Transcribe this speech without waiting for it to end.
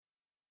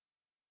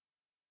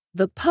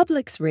The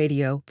Publix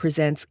Radio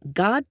presents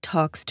God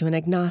Talks to an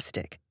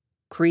Agnostic,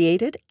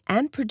 created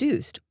and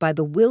produced by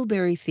the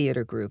Wilbury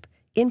Theater Group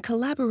in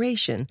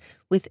collaboration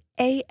with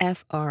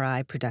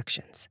AFRI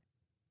Productions.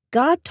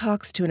 God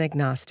Talks to an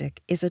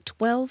Agnostic is a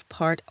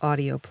 12-part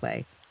audio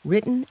play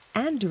written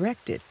and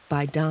directed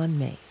by Don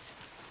Mays.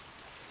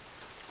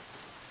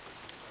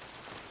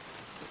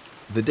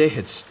 The day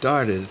had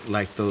started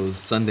like those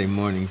Sunday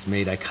mornings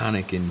made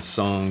iconic in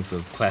songs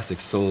of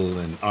classic soul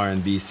and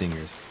R&B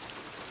singers.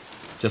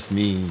 Just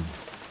me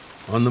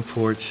on the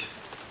porch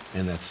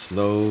and that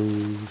slow,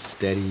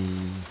 steady,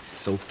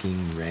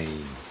 soaking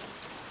rain.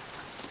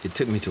 It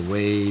took me to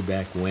way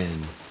back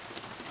when.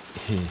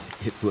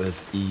 It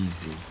was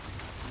easy.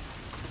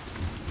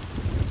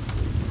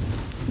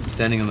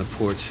 Standing on the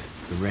porch,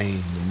 the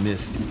rain, the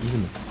mist,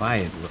 even the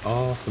quiet were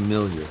all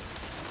familiar.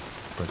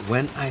 But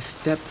when I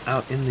stepped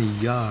out in the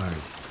yard,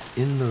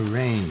 in the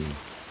rain,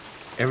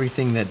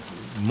 everything that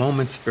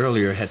moments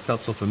earlier had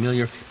felt so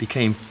familiar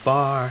became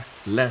far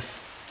less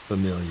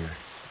familiar.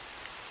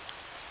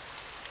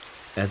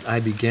 As I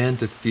began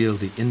to feel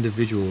the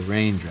individual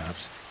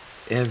raindrops,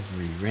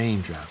 every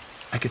raindrop,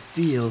 I could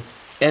feel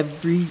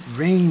every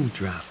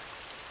raindrop.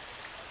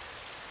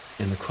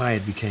 And the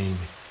quiet became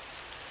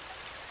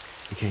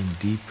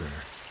deeper,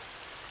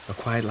 a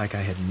quiet like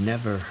I had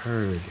never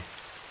heard.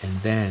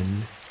 And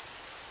then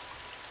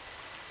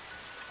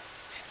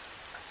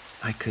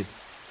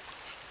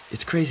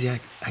it's crazy, I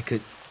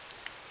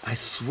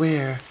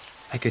swear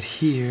I could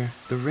hear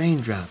the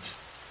raindrops.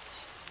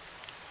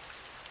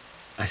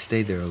 I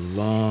stayed there a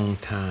long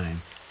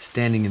time,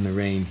 standing in the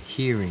rain,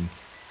 hearing,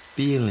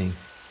 feeling.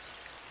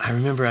 I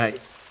remember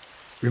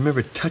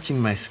touching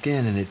my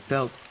skin and it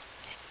felt,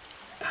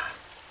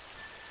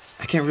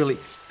 how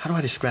do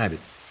I describe it?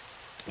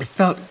 It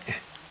felt,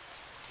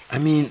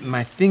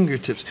 my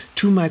fingertips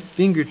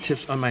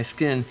on my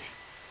skin,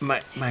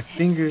 my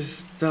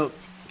fingers felt,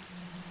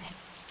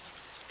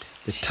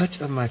 the touch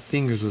of my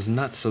fingers was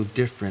not so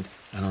different,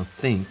 I don't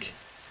think.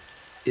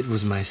 It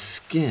was my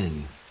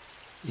skin.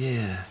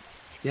 Yeah,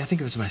 I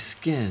think it was my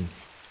skin.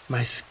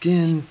 My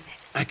skin,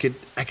 I could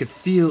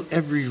feel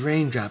every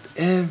raindrop.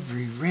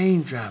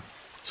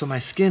 So my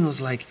skin was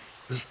like,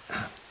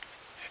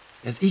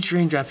 as each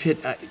raindrop hit,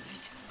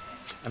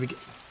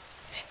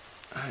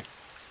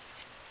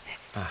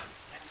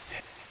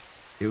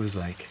 it was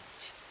like,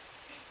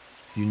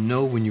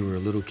 when you were a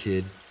little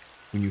kid,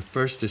 when you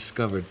first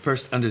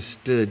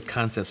understood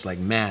concepts like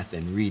math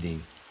and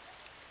reading,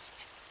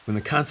 when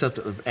the concept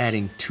of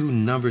adding two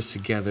numbers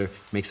together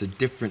makes a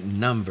different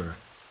number,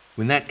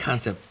 when that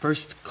concept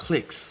first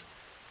clicks,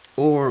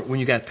 or when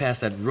you got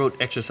past that rote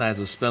exercise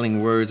of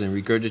spelling words and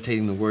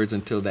regurgitating the words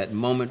until that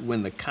moment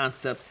when the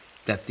concept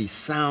that the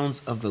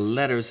sounds of the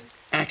letters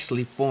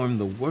actually form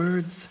the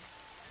words,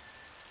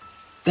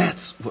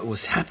 that's what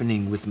was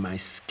happening with my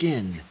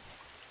skin.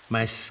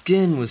 My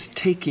skin was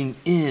taking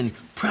in,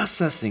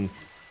 processing,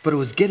 but it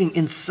was getting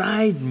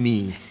inside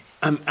me.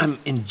 I'm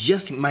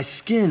ingesting, my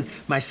skin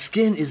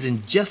is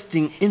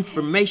ingesting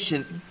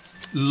information,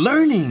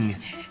 learning.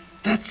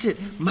 That's it,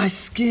 my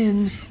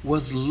skin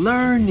was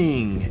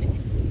learning.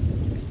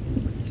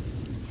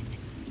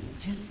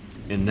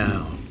 And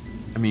now,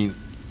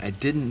 I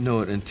didn't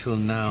know it until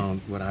now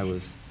what I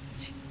was,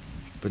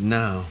 but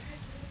now,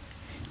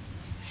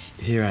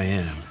 here I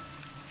am,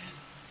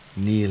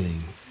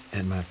 kneeling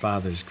at my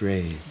father's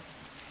grave,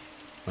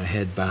 my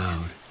head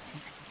bowed,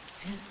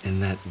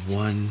 and that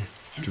one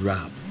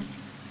drop,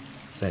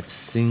 that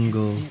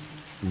single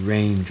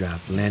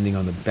raindrop landing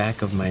on the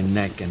back of my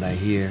neck, and I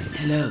hear,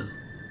 "Hello,"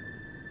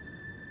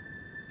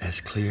 as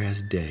clear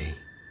as day,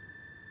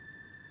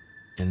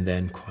 and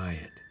then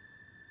quiet.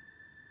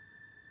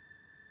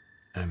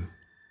 I'm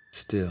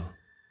still,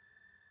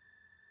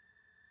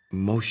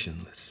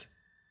 motionless,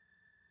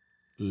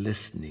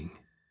 listening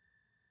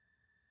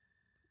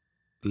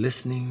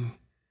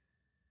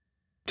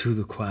to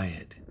the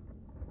quiet.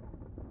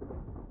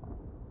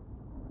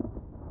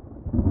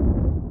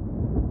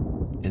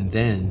 And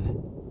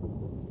then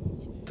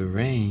the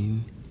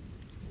rain.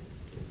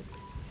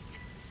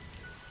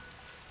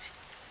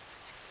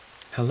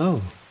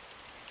 Hello?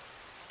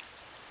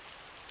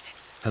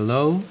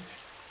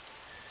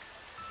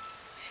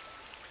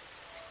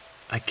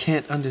 I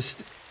can't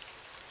understand.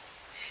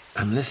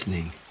 I'm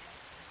listening.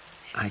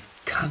 I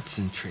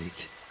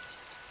concentrate.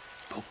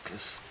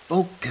 Focus.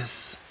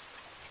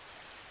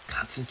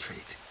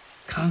 Concentrate.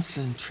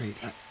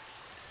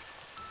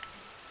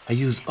 I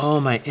use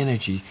all my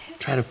energy,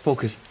 try to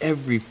focus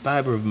every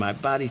fiber of my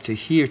body to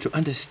hear, to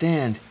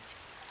understand.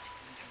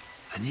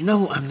 I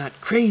know I'm not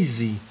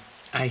crazy.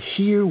 I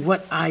hear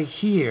what I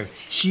hear.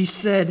 She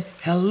said,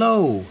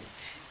 "Hello."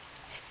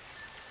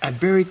 I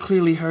very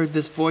clearly heard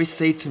this voice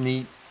say to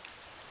me,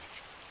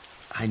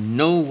 I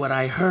know what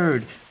I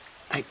heard.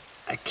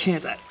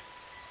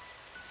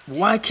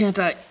 Why can't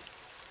I?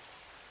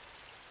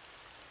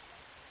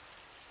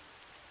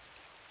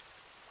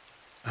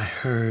 I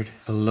heard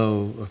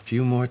hello a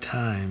few more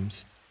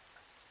times,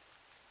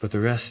 but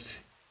the rest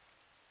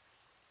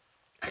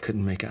I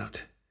couldn't make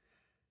out.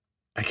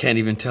 I can't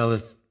even tell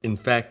if, in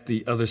fact,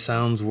 the other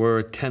sounds were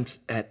attempts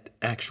at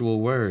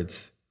actual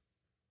words.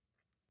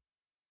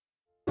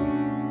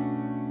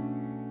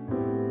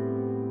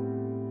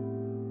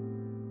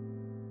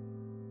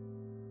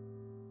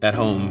 At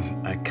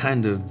home, I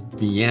kind of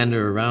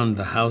meander around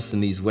the house in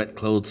these wet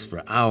clothes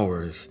for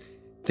hours,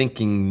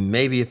 thinking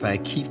maybe if I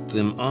keep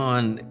them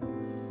on,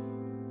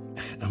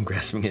 I'm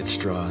grasping at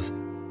straws.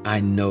 I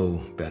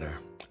know better.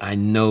 I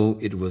know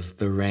it was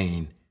the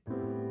rain.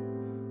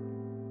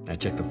 I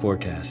checked the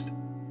forecast.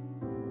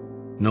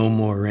 No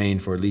more rain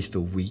for at least a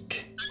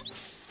week.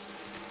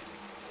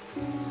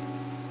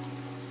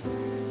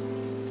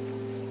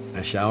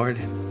 I showered,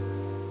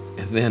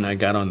 and then I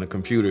got on the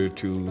computer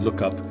to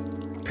look up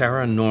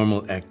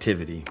paranormal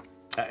activity.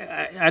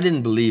 I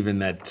didn't believe in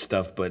that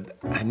stuff, but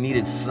I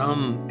needed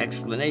some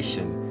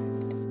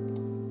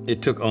explanation.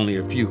 It took only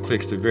a few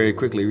clicks to very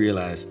quickly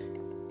realize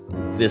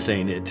this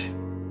ain't it.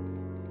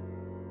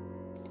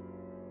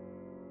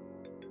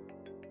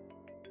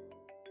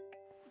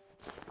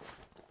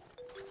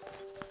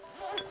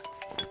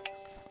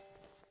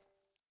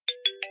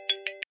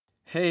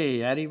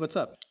 Hey, Addie, what's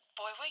up?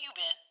 Boy, where you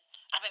been?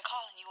 I've been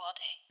calling you all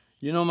day.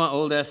 You know my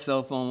old-ass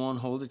cell phone won't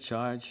hold a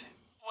charge.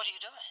 What are you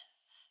doing?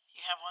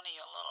 You have one of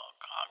your little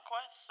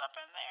conquests up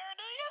in there,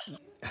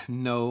 do you?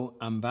 No,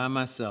 I'm by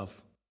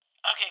myself.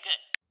 Okay, good.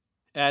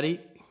 Addie?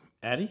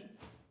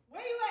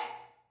 Where you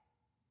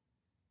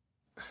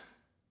at?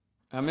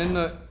 I'm in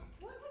the...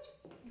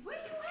 Where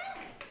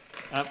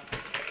you at?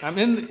 I'm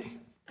in the...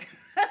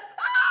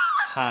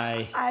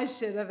 Hi. I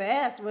should have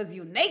asked, was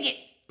you naked?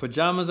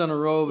 Pajamas on a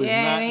robe is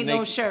Yeah, not it ain't naked.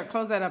 no shirt.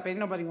 Close that up. Ain't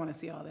nobody want to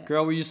see all that.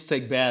 Girl, we used to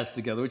take baths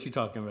together. What you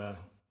talking about?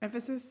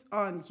 Emphasis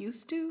on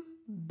used to?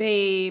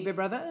 Baby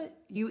brother,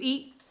 you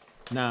eat?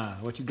 Nah,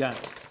 what you got?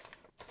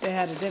 They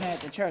had a dinner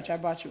at the church. I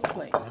bought you a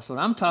plate. That's what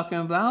I'm talking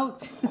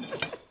about.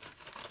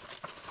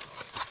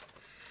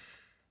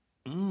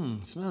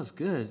 Smells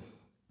good.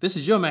 This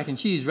is your mac and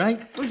cheese, right?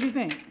 What'd you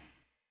think?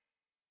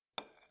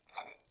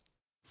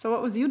 So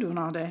what was you doing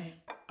all day?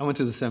 I went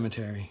to the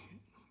cemetery.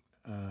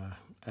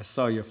 I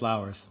saw your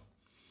flowers.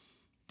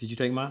 Did you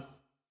take mine?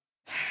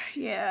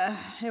 Yeah,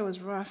 it was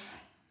rough.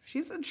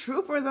 She's a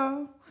trooper,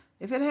 though.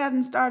 If it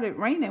hadn't started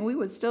raining, we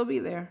would still be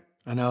there.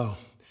 I know.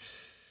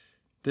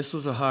 This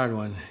was a hard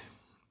one.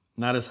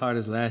 Not as hard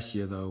as last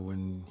year, though,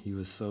 when he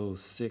was so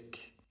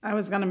sick. I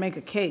was going to make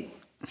a cake,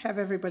 have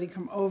everybody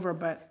come over,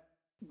 but...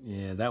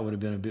 Yeah, that would have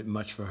been a bit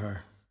much for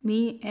her.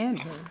 Me and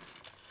her.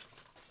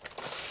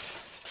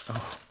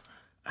 Oh,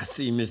 I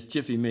see Miss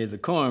Jiffy made the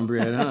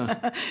cornbread,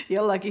 huh?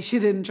 You're lucky she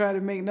didn't try to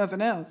make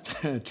nothing else.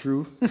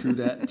 True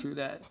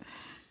that.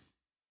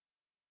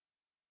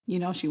 You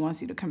know she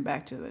wants you to come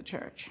back to the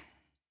church.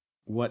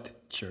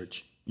 What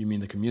church? You mean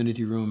the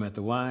community room at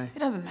the Y? It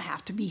doesn't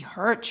have to be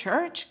her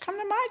church. Come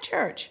to my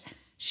church.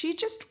 She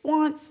just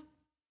wants...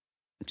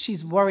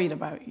 She's worried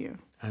about you.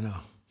 I know.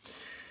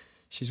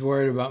 She's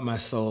worried about my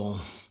soul.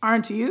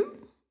 Aren't you?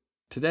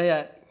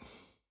 Today's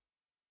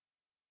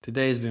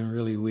been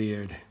really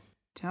weird.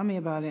 Tell me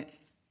about it.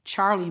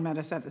 Charlie met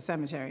us at the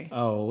cemetery.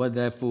 Oh, what'd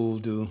that fool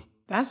do?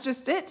 That's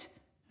just it.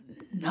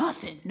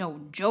 Nothing.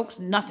 No jokes,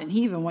 nothing.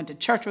 He even went to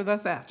church with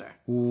us after.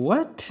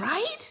 What?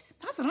 Right?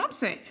 That's what I'm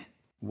saying.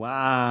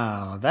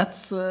 Wow,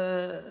 that's,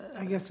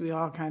 I guess we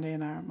all kind of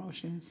in our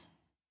emotions.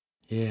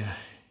 Yeah,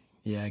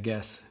 I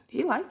guess.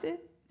 He liked it.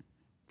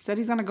 Said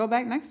he's going to go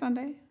back next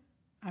Sunday.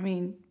 I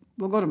mean,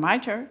 we'll go to my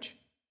church.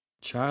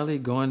 Charlie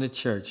going to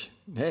church.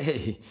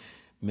 Hey,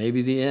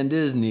 maybe the end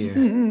is near.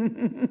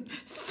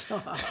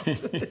 Stop.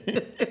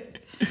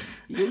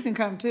 You can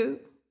come too.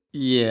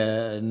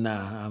 Yeah,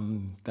 nah,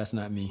 that's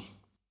not me.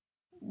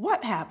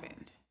 What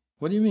happened?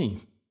 What do you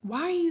mean?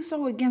 Why are you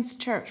so against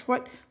church?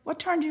 What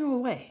turned you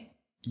away?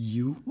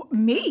 You?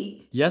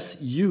 Me? Yes,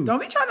 you.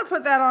 Don't be trying to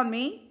put that on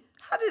me.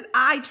 How did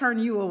I turn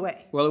you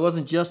away? Well, it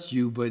wasn't just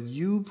you, but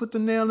you put the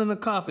nail in the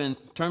coffin,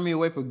 turned me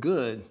away for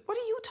good. What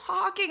are you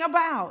talking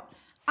about?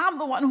 I'm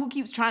the one who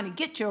keeps trying to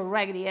get your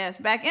raggedy ass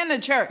back into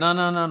church. No,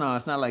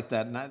 it's not like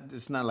that.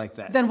 It's not like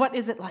that. Then what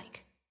is it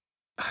like?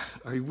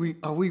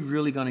 Are we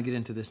really gonna get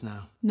into this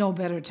now? No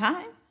better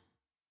time.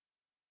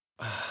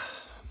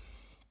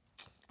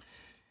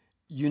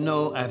 You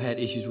know, I've had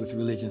issues with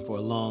religion for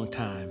a long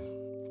time,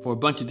 for a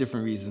bunch of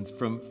different reasons,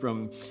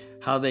 from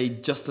how they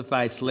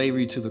justified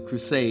slavery to the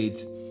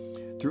Crusades.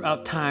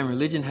 Throughout time,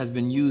 religion has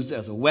been used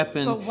as a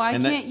weapon. But why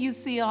can't you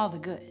see all the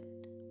good?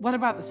 What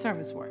about the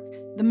service work,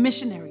 the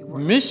missionary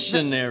work?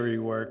 Missionary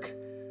work?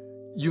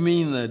 You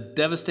mean the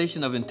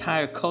devastation of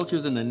entire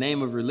cultures in the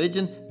name of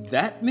religion?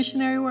 That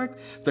missionary work?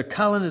 The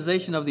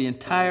colonization of the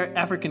entire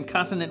African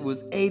continent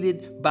was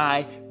aided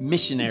by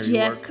missionary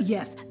work.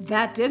 Yes,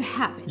 that did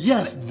happen.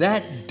 Yes,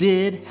 that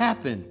did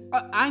happen.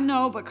 I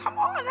know, but come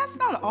on, that's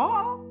not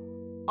all.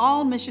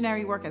 All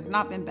missionary work has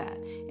not been bad.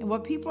 And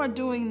what people are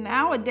doing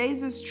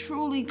nowadays is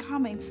truly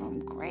coming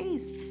from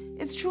grace.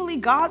 It's truly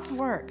God's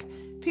work.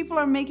 People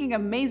are making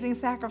amazing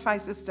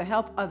sacrifices to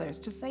help others,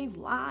 to save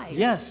lives.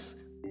 Yes,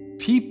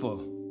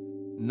 people,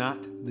 not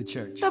the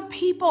church. The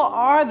people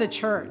are the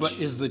church. But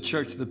is the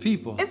church the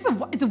people? It's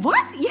the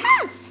what?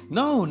 Yes.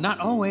 No, not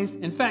always.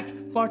 In fact,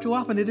 far too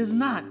often it is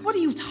not. What are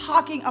you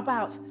talking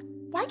about?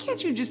 Why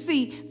can't you just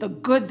see the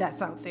good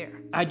that's out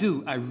there? I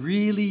do. I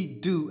really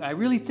do. I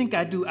really think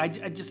I do. I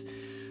just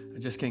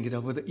can't get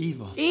over the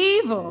evil.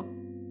 Evil?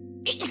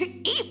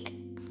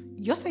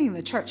 You're saying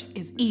the church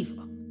is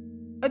evil.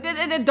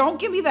 Don't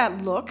give me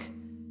that look.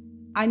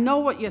 I know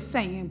what you're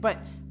saying, but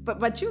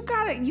you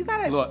gotta.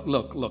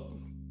 Look.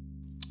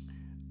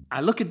 I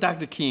look at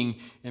Dr. King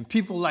and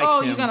people like him.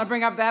 Oh, you're gonna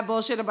bring up that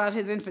bullshit about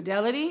his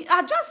infidelity?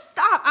 Just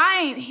stop.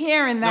 I ain't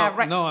hearing that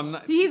right. No, I'm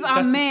not. He's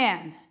a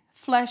man,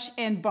 flesh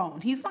and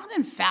bone. He's not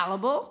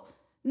infallible.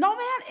 No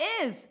man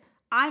is.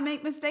 I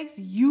make mistakes.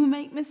 You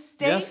make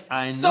mistakes. Yes,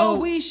 I know. So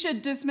we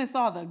should dismiss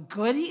all the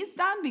good he's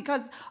done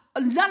because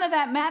none of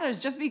that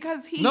matters just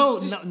because he's... No,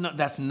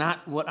 that's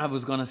not what I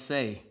was gonna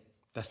say.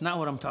 That's not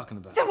what I'm talking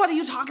about. Then what are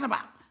you talking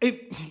about?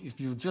 If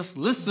you just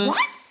listen...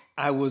 What?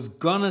 I was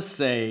gonna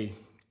say,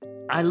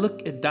 I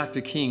look at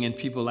Dr. King and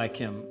people like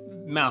him,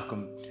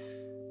 Malcolm,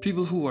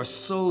 people who are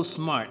so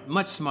smart,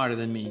 much smarter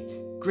than me,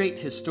 great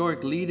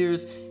historic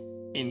leaders,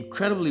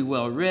 incredibly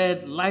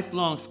well-read,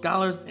 lifelong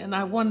scholars, and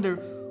I wonder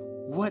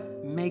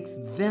what makes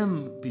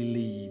them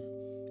believe,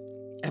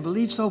 and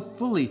believe so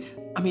fully.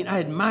 I mean, I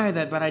admire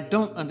that, but I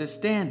don't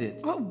understand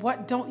it. Well,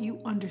 what don't you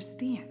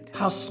understand?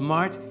 How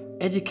smart,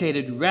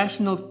 educated,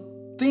 rational,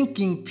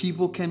 thinking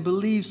people can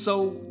believe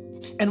so,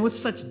 and with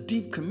such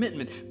deep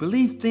commitment,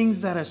 believe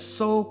things that are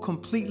so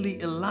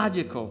completely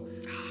illogical.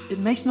 It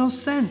makes no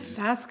sense.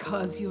 That's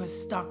because you are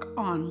stuck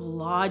on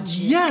logic.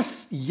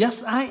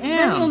 Yes, I am.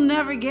 Then you'll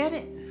never get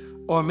it.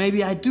 Or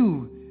maybe I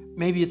do.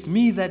 Maybe it's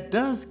me that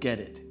does get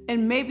it.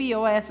 And maybe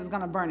your ass is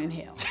gonna burn in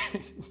hell.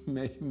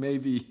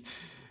 Maybe,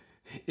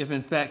 if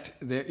in fact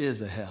there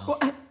is a hell.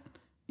 Well,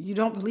 you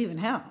don't believe in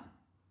hell.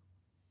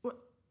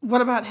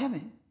 What about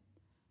heaven?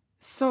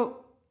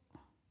 So,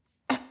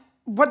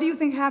 what do you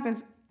think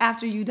happens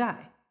after you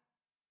die?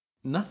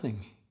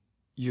 Nothing.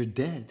 You're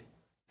dead.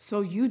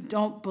 So you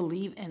don't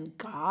believe in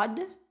God?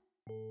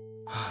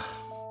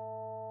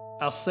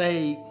 I'll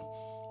say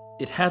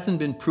it hasn't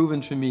been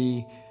proven to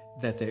me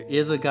that there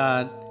is a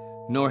God,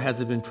 nor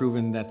has it been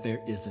proven that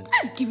there isn't.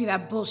 Just give me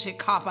that bullshit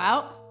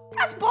cop-out.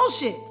 That's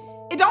bullshit.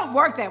 It don't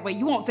work that way.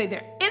 You won't say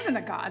there isn't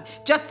a God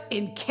just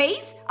in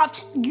case.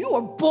 You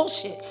are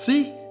bullshit.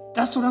 See?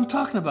 That's what I'm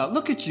talking about.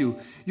 Look at you.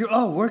 You're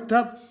all worked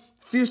up,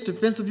 fierce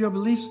defense of your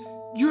beliefs.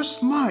 You're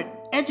smart,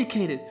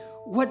 educated.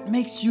 What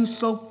makes you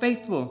so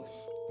faithful?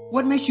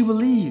 What makes you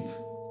believe?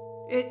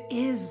 It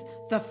is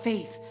the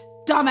faith.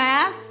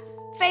 Dumbass.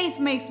 Faith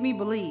makes me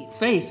believe.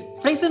 Faith?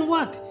 Faith in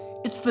what?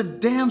 It's the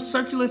damn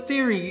circular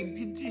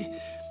theory.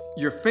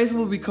 You're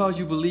faithful because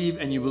you believe,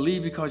 and you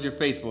believe because you're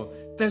faithful.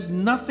 There's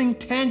nothing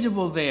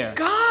tangible there.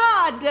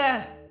 God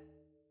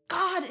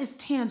is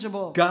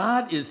tangible.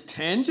 God is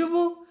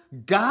tangible?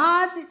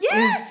 God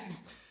yes. is...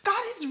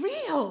 God is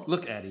real.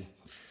 Look, Addie,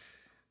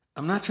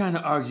 I'm not trying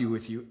to argue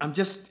with you. I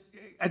just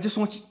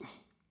want you...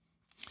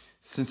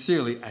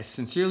 I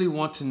sincerely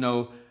want to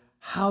know,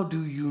 how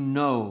do you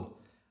know?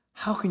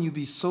 How can you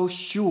be so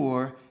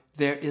sure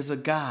there is a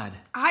God?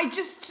 I'm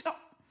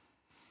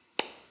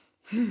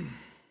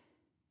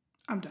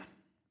done.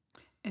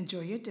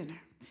 Enjoy your dinner.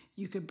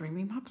 You could bring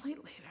me my plate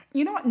later.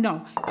 You know what?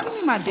 No. Bring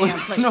me my damn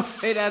plate. No,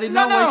 hey, Daddy,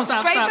 no,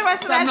 stop. Scrape the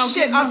rest of that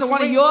shit onto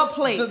one of your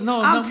plates.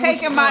 I'm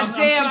taking my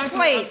damn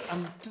plate.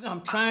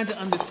 I'm trying to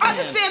understand.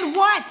 Understand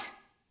what?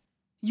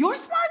 You're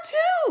smart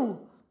too.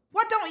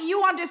 What don't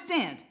you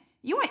understand?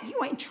 You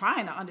ain't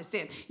trying to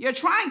understand. You're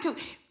trying to.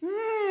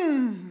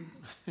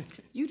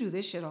 You do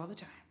this shit all the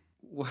time.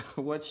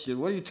 What shit?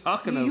 What are you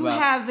talking about? You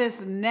have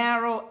this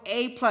narrow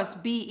A plus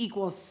B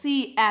equals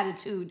C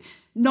attitude.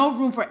 No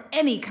room for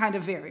any kind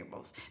of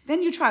variables.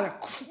 Then you try to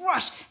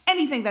crush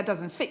anything that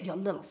doesn't fit your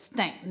little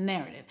stank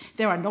narrative.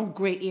 There are no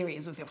gray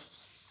areas with your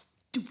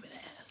stupid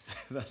ass.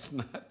 That's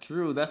not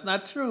true. That's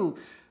not true.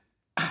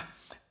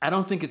 I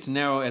don't think it's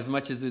narrow as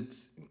much as it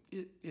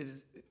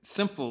is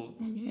simple.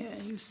 Yeah,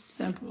 you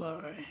simple,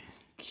 all right.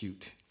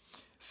 Cute.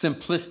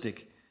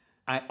 Simplistic.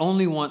 I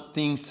only want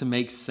things to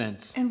make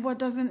sense. And what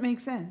doesn't make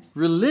sense?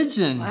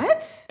 Religion.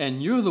 What?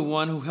 And you're the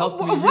one who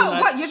helped me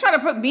realize... What? You're trying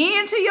to put me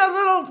into your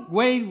little...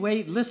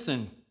 Wait,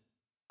 listen.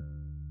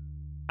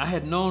 I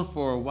had known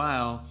for a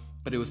while,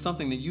 but it was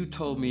something that you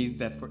told me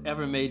that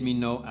forever made me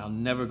know I'll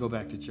never go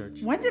back to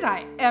church. When did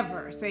I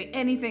ever say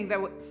anything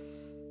that would...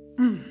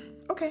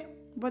 Okay,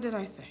 what did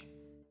I say?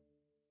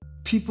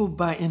 People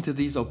buy into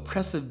these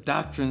oppressive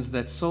doctrines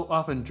that so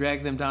often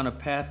drag them down a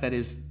path that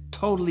is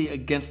totally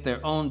against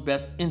their own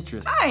best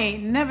interests. I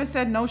ain't never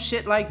said no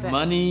shit like that.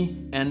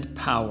 Money and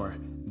power.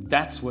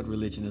 That's what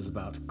religion is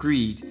about.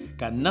 Greed.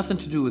 Got nothing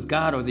to do with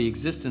God or the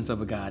existence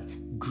of a God.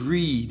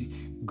 Greed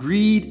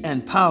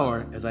and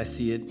power, as I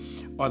see it,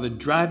 are the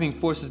driving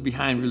forces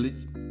behind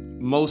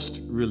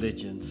most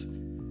religions.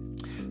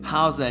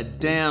 How's that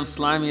damn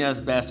slimy-ass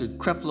bastard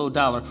Creflo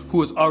Dollar,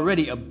 who is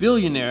already a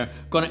billionaire,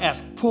 gonna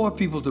ask poor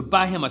people to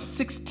buy him a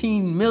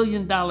 $16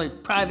 million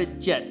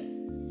private jet?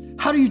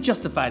 How do you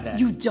justify that?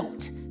 You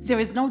don't. There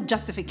is no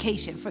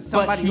justification for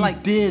somebody like...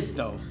 But he did,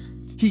 though.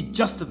 He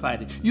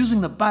justified it. Using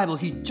the Bible,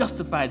 he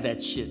justified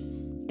that shit.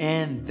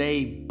 And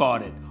they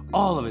bought it.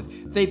 All of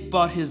it. They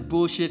bought his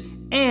bullshit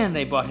and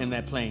they bought him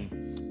that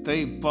plane.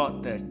 They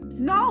bought that.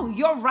 No,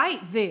 you're right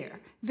there.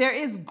 There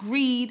is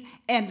greed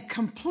and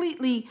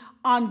completely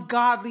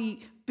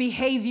ungodly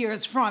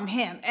behaviors from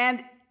him.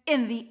 And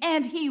in the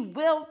end, he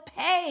will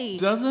pay.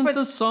 Doesn't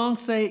the song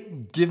say,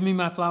 "Give me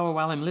my flower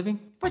while I'm living"?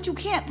 But you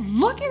can't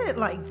look at it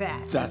like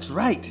that. That's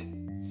right.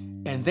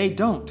 And they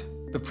don't.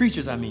 The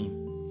preachers, I mean.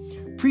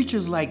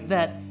 Preachers like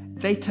that,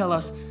 they tell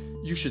us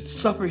you should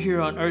suffer here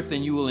on earth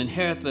and you will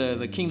inherit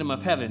the kingdom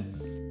of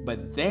heaven.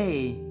 But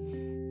they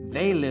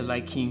live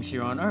like kings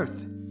here on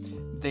earth.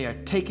 They are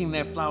taking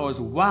their flowers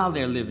while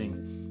they're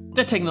living.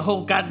 They're taking the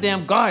whole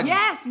goddamn garden.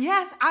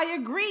 Yes, I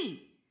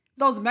agree.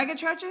 Those mega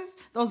churches,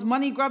 those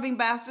money-grubbing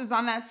bastards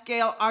on that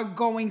scale are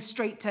going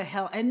straight to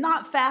hell, and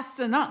not fast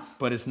enough.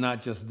 But it's not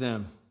just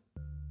them.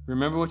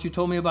 Remember what you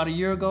told me about a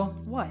year ago?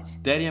 What?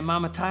 Daddy and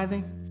Mama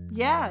tithing?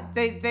 Yeah,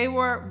 they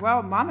were,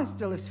 well, Mama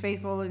still is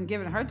faithful in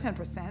giving her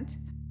 10%.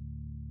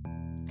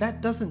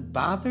 That doesn't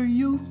bother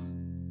you?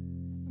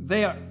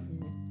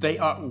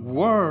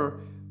 Were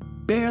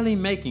barely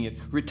making it.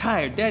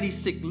 Retired, daddy's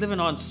sick, living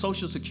on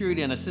Social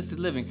Security and assisted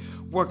living.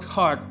 Worked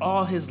hard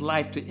all his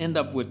life to end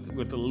up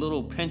with a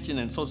little pension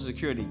and Social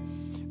Security.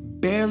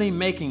 Barely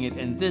making it,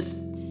 and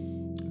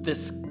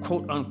this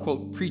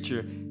quote-unquote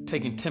preacher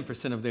taking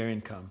 10% of their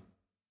income.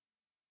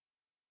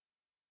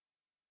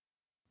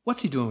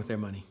 What's he doing with their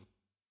money?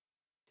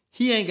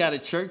 He ain't got a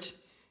church.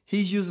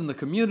 He's using the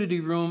community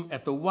room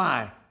at the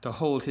Y to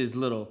hold his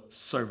little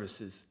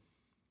services.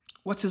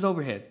 What's his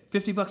overhead?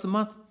 $50 a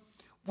month?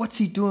 What's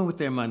he doing with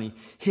their money?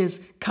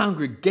 His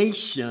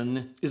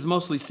congregation is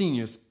mostly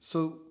seniors.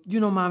 So you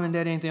know Mom and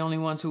Dad ain't the only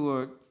ones who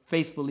are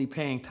faithfully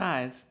paying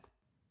tithes.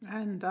 I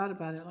hadn't thought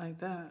about it like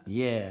that.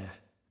 Yeah.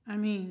 I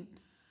mean,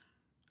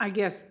 I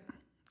guess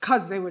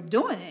because they were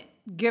doing it,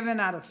 given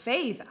out of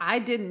faith, I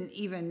didn't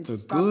even The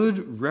stop.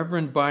 good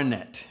Reverend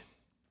Barnett.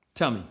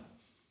 Tell me,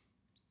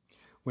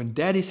 when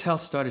Daddy's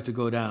health started to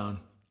go down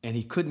and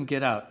he couldn't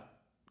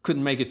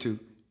make it to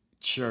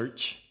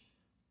church,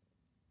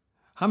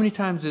 how many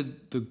times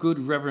did the good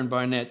Reverend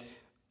Barnett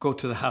go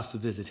to the house to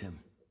visit him?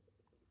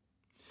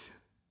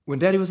 When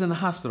Daddy was in the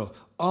hospital,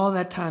 all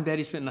that time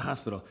Daddy spent in the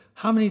hospital,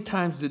 how many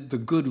times did the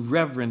good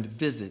Reverend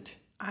visit?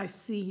 I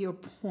see your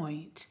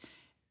point.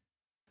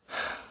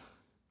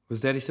 Was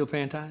Daddy still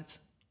paying tithes?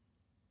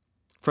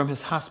 From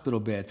his hospital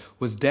bed,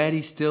 was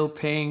Daddy still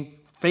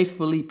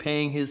faithfully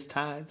paying his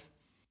tithes?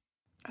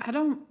 You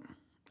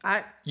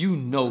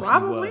know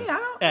Probably, he was. I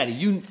don't-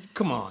 Addie,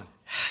 come on.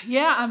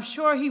 Yeah, I'm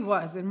sure he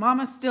was, and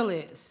Mama still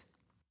is.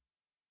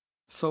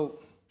 So,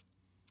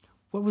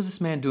 what was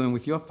this man doing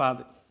with your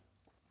father?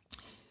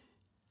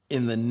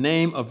 In the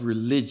name of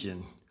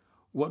religion,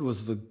 what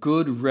was the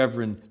good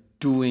Reverend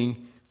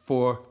doing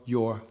for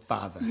your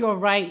father? You're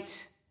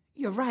right.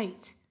 You're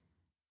right.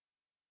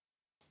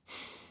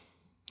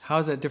 How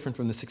is that different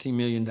from the $16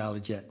 million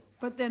jet?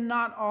 But they're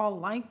not all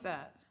like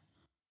that.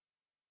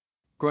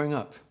 Growing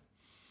up,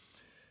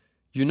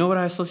 you know what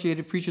I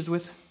associated preachers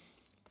with?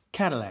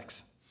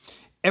 Cadillacs.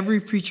 Every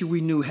preacher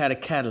we knew had a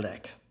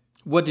Cadillac.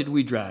 What did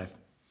we drive?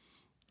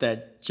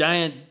 That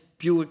giant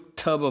Buick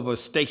tub of a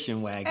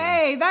station wagon.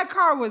 Hey, that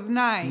car was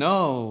nice.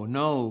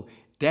 No.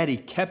 Daddy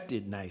kept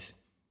it nice.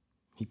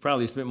 He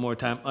probably spent more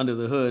time under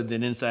the hood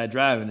than inside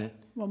driving it.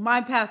 Well,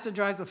 my pastor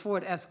drives a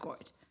Ford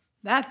Escort.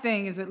 That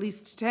thing is at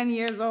least 10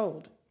 years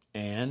old.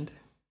 And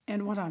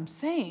what I'm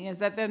saying is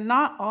that they're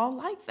not all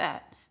like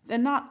that. They're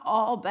not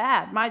all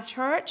bad. My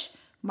church,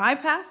 my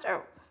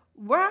pastor,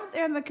 we're out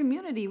there in the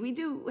community. We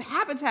do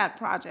habitat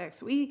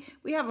projects. We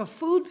have a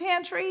food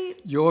pantry.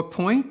 Your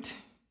point?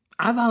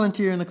 I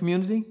volunteer in the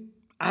community.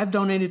 I've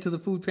donated to the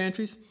food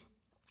pantries.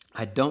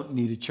 I don't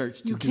need a church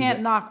to do that. You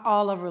can't knock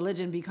all of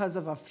religion because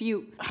of a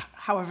few,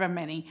 however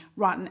many,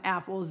 rotten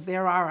apples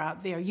there are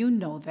out there. You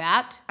know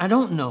that. I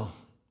don't know,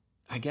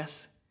 I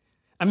guess.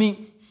 I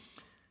mean,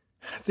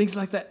 things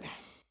like that.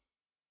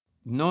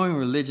 Knowing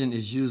religion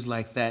is used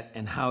like that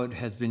and how it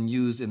has been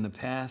used in the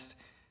past,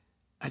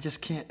 I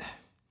just can't.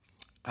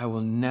 I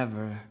will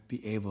never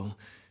be able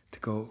to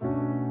go.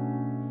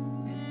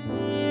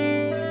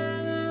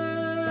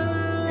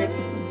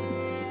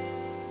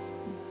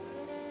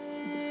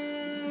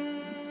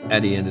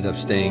 Addie ended up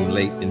staying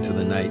late into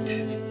the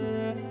night.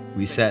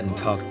 We sat and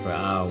talked for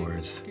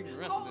hours.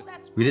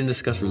 We didn't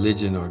discuss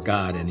religion or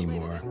God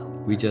anymore.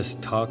 We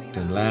just talked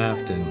and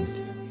laughed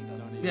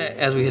and,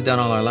 as we had done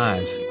all our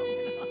lives.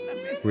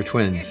 We're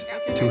twins,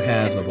 two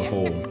halves of a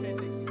whole.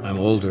 I'm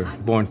older,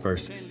 born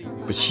first,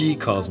 but she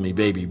calls me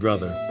baby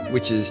brother,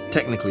 which is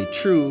technically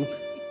true.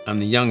 I'm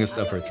the youngest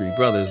of her three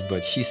brothers,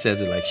 but she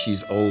says it like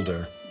she's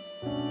older.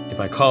 If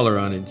I call her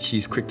on it,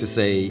 she's quick to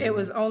say, It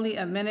was only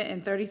 1 minute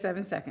and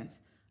 37 seconds.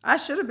 I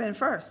should have been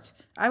first.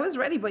 I was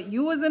ready, but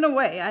you was in the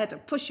way. I had to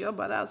push your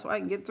butt out so I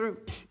can get through.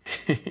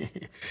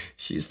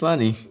 She's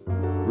funny,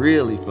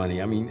 really funny.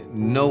 I mean,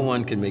 no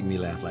one can make me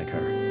laugh like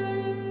her.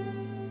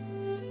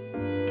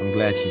 I'm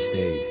glad she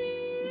stayed.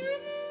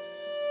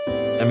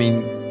 I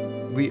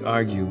mean, we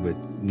argue, but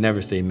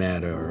never stay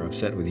mad or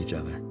upset with each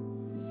other.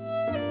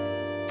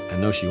 I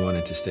know she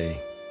wanted to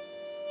stay.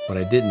 What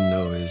I didn't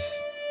know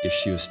is if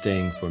she was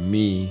staying for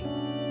me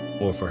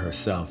or for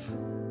herself.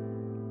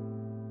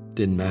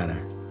 Didn't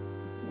matter.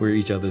 We're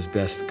each other's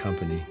best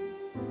company.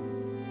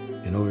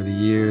 And over the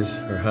years,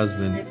 her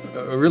husband,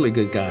 a really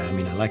good guy, I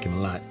mean, I like him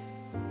a lot,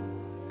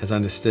 has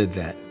understood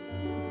that.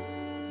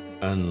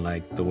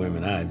 Unlike the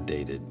women I've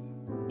dated,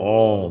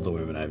 all the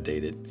women I've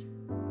dated,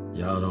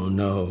 y'all don't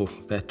know,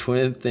 that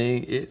twin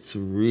thing, it's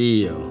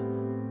real.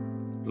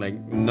 Like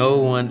no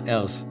one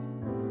else.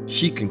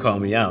 She can call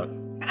me out.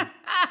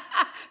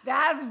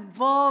 That's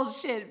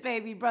bullshit,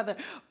 baby brother.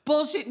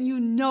 Bullshit, and you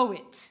know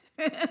it.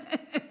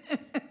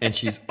 And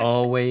she's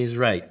always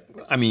right.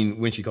 I mean,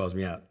 when she calls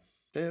me out.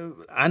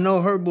 I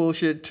know her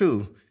bullshit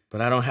too,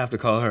 but I don't have to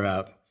call her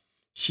out.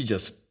 She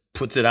just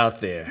puts it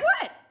out there.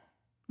 What?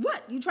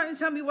 What? You trying to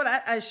tell me what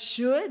I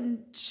should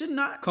and should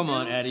not Come do?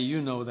 on, Addie,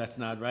 you know that's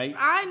not right.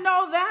 I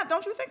know that.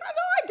 Don't you think I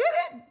know I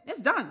did it?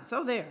 It's done.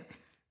 So there.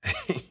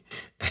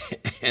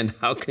 And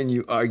how can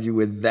you argue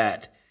with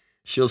that?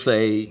 She'll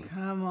say,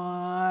 Come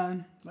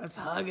on, let's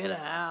hug it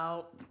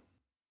out.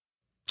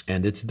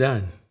 and it's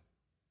done.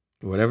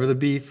 Whatever the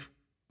beef,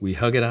 we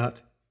hug it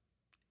out,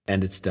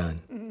 and it's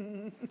done.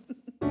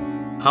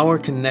 Our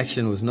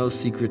connection was no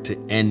secret to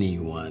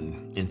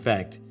anyone. In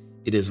fact,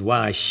 it is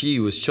why she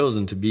was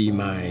chosen to be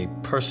my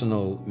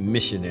personal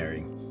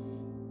missionary.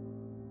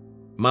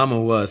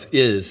 Mama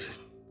is.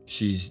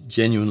 She's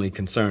genuinely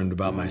concerned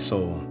about my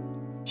soul.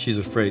 She's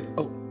afraid.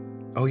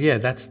 Oh yeah,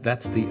 that's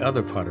the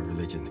other part of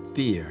religion,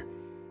 fear.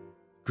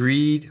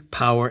 Greed,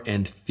 power,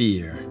 and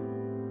fear.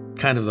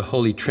 Kind of the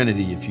Holy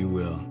Trinity, if you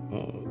will.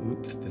 Oh,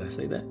 oops, did I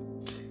say that?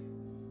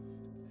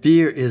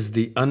 Fear is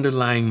the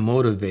underlying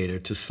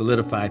motivator to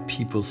solidify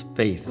people's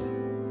faith.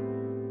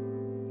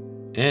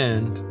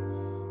 And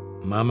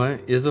Mama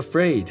is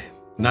afraid,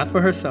 not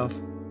for herself,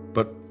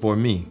 but for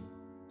me.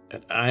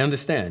 I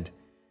understand.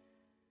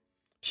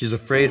 She's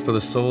afraid for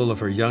the soul of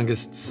her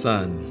youngest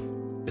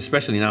son,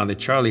 especially now that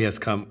Charlie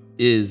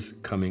is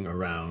coming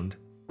around.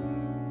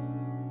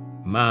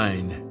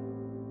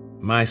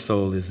 My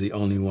soul is the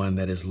only one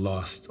that is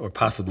lost or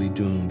possibly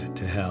doomed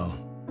to hell.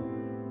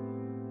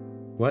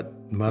 What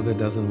mother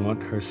doesn't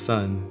want her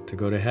son to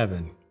go to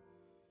heaven?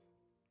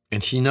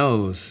 And she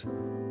knows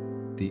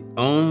the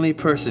only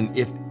person,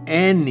 if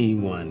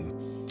anyone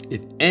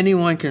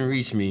can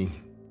reach me,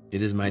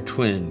 it is my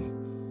twin,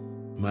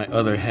 my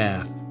other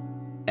half,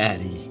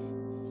 Addie.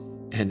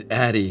 And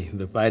Addie,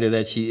 the fighter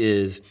that she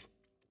is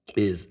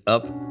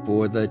up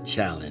for the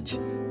challenge.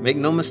 Make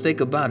no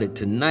mistake about it,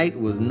 tonight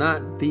was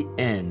not the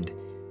end.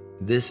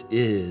 This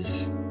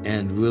is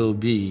and will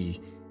be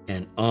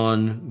an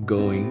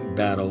ongoing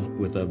battle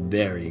with a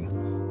very,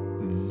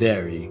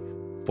 very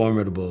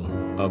formidable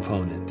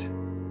opponent.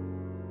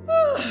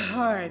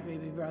 All right,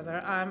 baby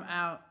brother, I'm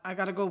out. I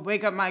gotta go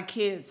wake up my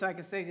kids so I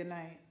can say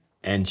goodnight.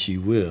 And she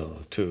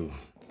will, too.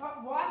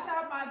 Wash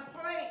out my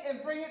plate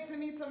and bring it to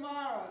me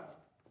tomorrow.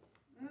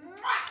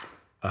 Mwah!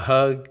 A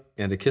hug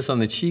and a kiss on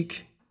the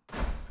cheek,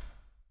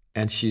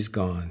 and she's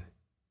gone.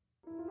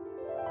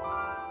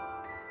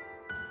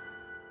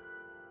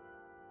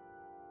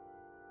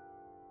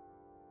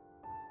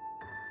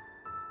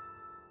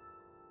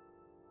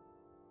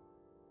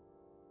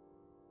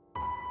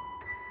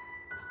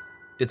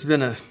 It's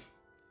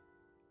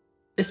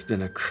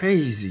been a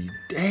crazy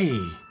day.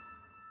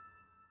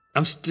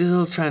 I'm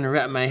still trying to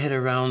wrap my head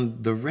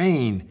around the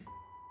rain.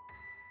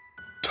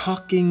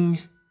 Talking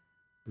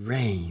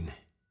rain.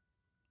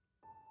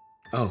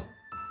 Oh,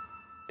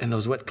 and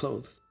those wet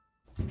clothes.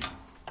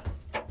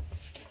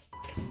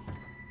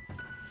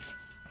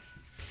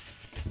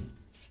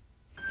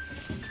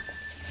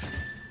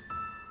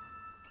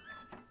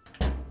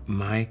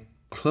 My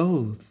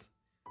clothes.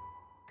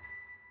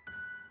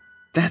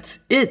 That's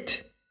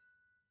it.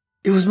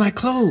 It was my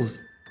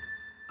clothes.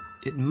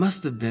 It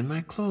must have been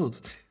my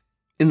clothes.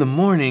 In the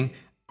morning,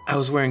 I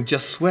was wearing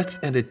just sweats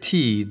and a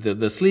tee,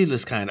 the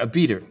sleeveless kind, a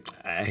beater.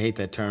 I hate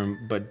that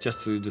term, but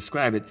just to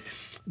describe it,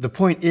 the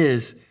point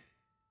is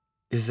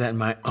that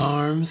my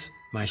arms,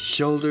 my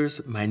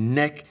shoulders, my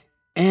neck,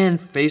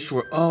 and face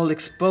were all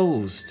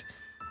exposed.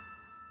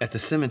 At the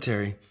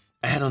cemetery,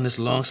 I had on this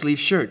long sleeve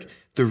shirt.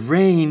 The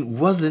rain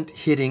wasn't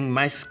hitting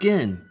my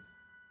skin.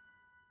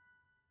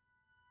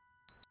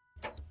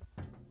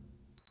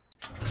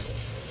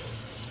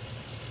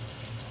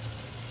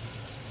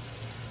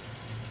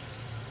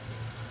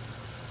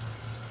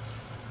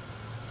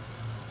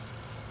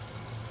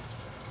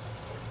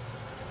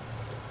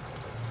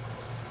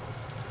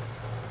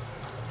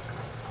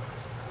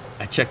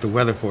 I checked the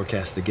weather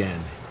forecast again.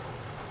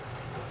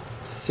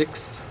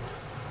 6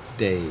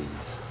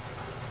 days.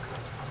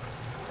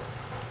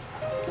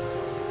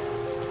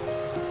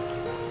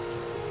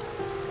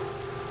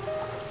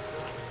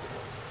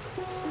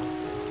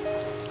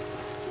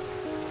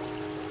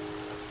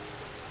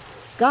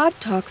 God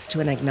Talks to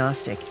an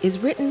Agnostic is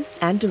written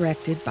and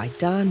directed by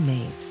Don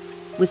Mays,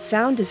 with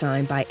sound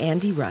design by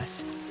Andy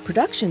Russ,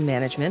 production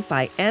management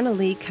by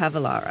Annalie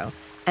Cavallaro,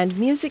 and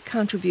music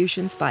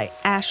contributions by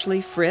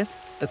Ashley Frith,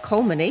 the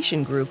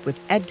Culmination Group with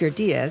Edgar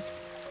Diaz,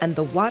 and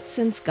the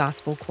Watson's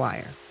Gospel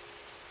Choir.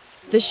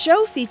 The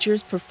show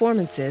features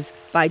performances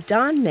by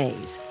Don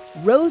Mays,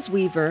 Rose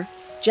Weaver,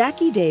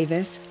 Jackie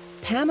Davis,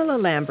 Pamela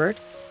Lambert,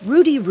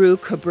 Rudy Rue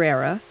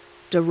Cabrera,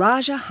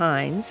 Daraja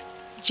Hines,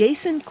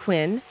 Jason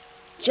Quinn,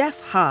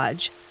 Jeff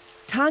Hodge,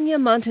 Tanya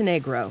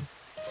Montenegro,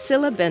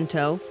 Scylla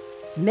Bento,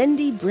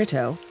 Mendy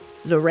Brito,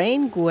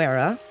 Lorraine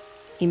Guerra,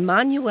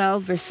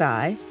 Emmanuel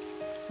Versailles,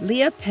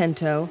 Leah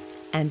Pinto,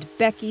 and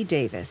Becky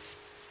Davis.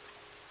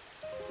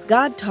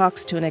 God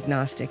Talks to an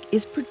Agnostic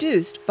is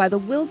produced by the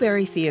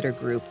Wilbury Theater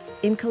Group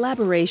in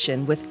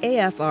collaboration with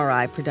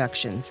AFRI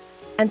Productions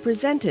and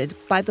presented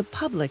by the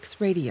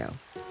Publix Radio.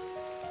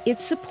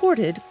 It's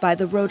supported by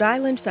the Rhode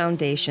Island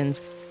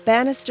Foundation's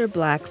Bannister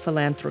Black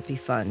Philanthropy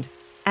Fund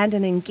and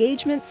an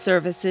Engagement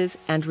Services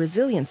and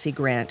Resiliency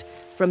Grant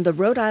from the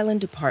Rhode Island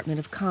Department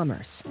of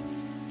Commerce.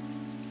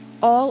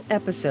 All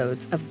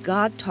episodes of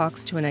God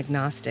Talks to an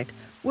Agnostic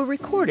were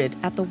recorded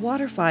at the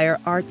Waterfire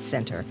Arts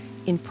Center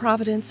in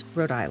Providence,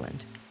 Rhode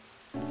Island.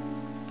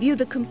 View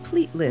the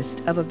complete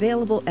list of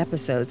available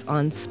episodes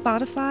on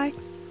Spotify,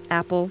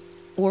 Apple,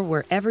 or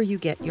wherever you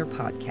get your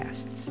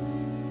podcasts.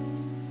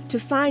 To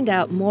find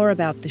out more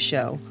about the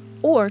show,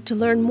 or to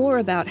learn more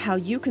about how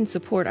you can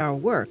support our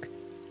work,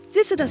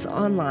 visit us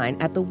online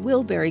at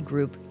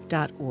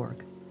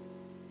thewilburygroup.org.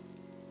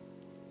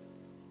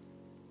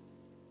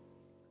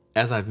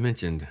 As I've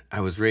mentioned,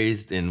 I was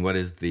raised in what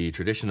is the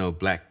traditional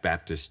Black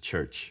Baptist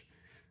church.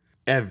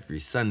 Every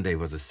Sunday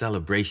was a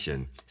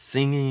celebration,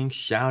 singing,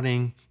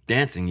 shouting,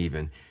 dancing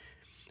even.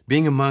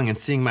 Being among and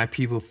seeing my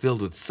people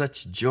filled with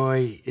such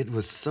joy, it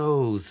was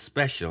so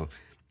special.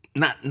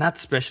 Not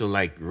special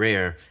like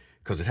rare,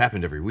 because it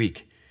happened every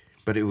week,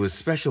 but it was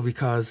special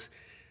because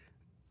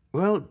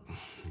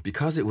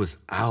it was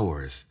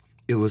ours.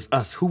 It was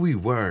us, who we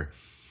were.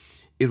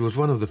 It was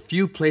one of the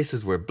few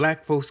places where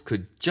Black folks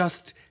could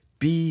just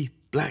be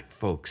Black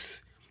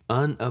folks,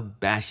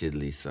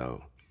 unabashedly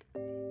so.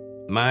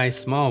 My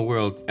small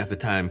world at the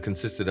time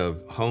consisted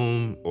of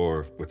home,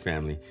 or with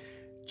family,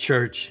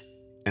 church,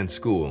 and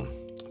school.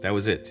 That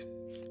was it.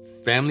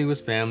 Family was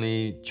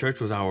family, church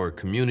was our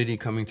community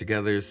coming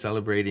together,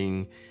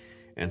 celebrating,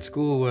 and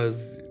school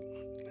was,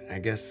 I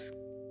guess,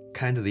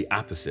 kind of the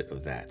opposite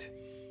of that.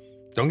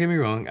 Don't get me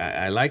wrong,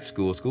 I liked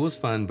school. School was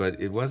fun, but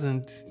it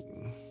wasn't...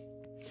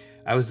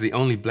 I was the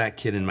only Black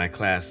kid in my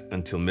class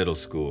until middle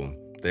school.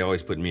 They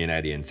always put me and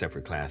Addie in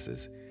separate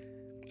classes.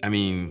 I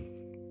mean,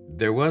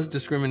 there was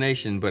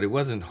discrimination, but it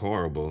wasn't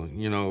horrible.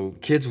 You know,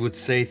 kids would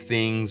say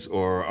things,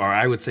 or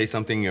I would say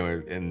something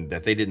and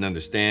that they didn't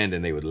understand,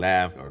 and they would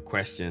laugh or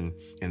question.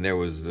 And there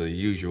was the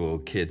usual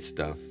kid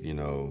stuff, you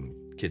know,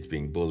 kids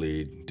being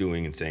bullied,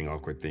 doing and saying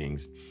awkward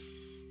things.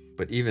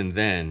 But even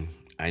then,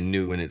 I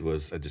knew when it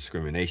was a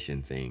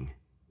discrimination thing.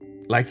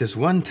 Like this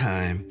one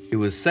time, it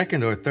was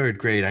second or third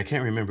grade, I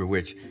can't remember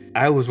which.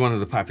 I was one of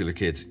the popular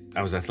kids.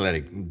 I was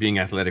athletic. Being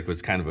athletic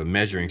was kind of a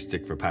measuring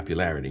stick for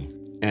popularity.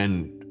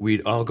 And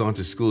we'd all gone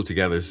to school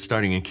together,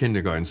 starting in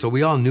kindergarten, so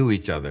we all knew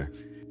each other.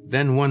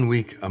 Then one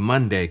week, a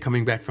Monday,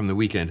 coming back from the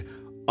weekend,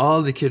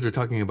 all the kids were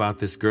talking about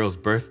this girl's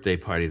birthday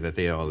party that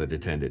they all had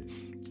attended.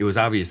 It was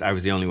obvious I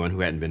was the only one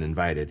who hadn't been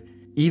invited.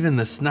 Even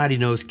the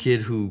snotty-nosed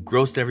kid who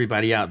grossed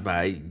everybody out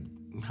by,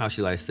 how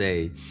shall I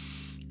say,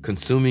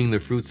 consuming the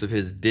fruits of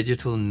his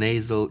digital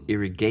nasal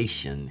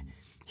irrigation,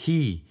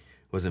 he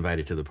was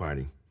invited to the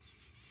party.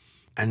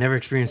 I never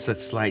experienced such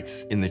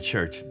slights in the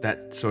church.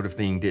 That sort of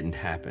thing didn't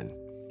happen.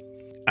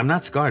 I'm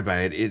not scarred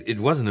by it. It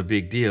wasn't a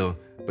big deal,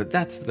 but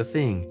that's the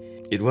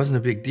thing. It wasn't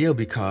a big deal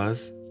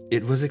because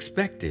it was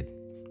expected.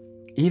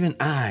 Even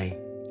I,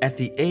 at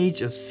the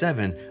age of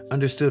 7,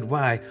 understood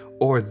why,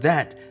 or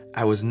that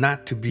I was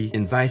not to be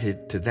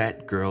invited to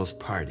that girl's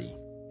party.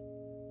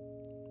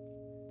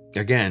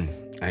 Again,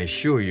 I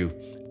assure you,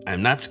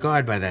 I'm not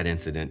scarred by that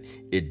incident.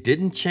 It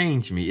didn't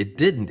change me. It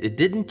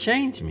didn't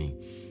change me.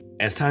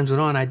 As times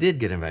went on, I did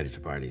get invited to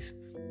parties.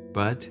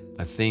 But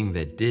a thing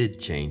that did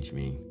change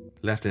me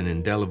left an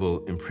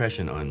indelible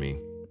impression on me.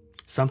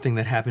 Something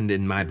that happened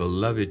in my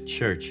beloved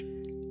church.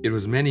 It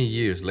was many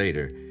years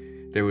later.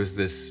 There was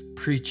this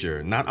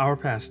preacher, not our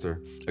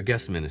pastor, a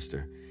guest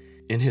minister.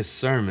 In his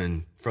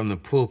sermon from the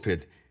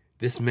pulpit,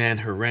 this man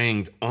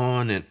harangued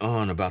on and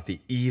on about the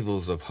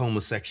evils of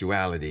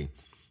homosexuality.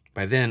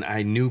 By then,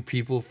 I knew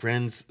people,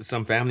 friends,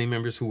 some family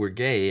members who were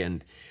gay,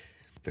 and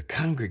the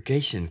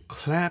congregation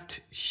clapped,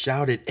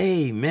 shouted,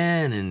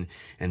 "Amen,"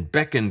 and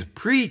beckoned,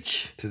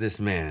 "Preach," to this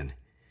man.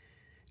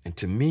 And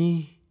to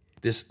me,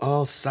 this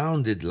all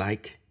sounded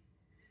like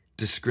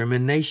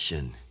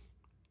discrimination.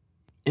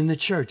 In the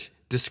church,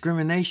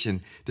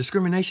 discrimination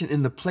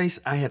in the place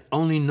I had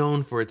only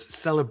known for its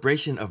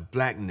celebration of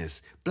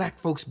Blackness, Black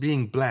folks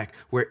being Black,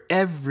 where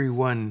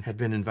everyone had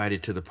been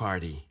invited to the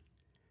party.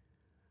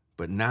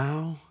 But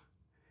now,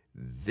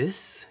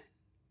 this?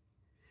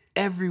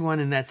 Everyone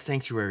in that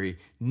sanctuary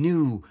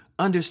knew,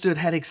 understood,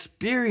 had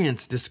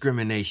experienced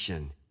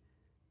discrimination.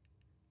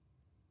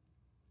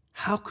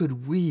 How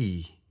could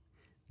we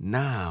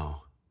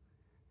now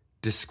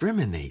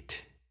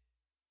discriminate.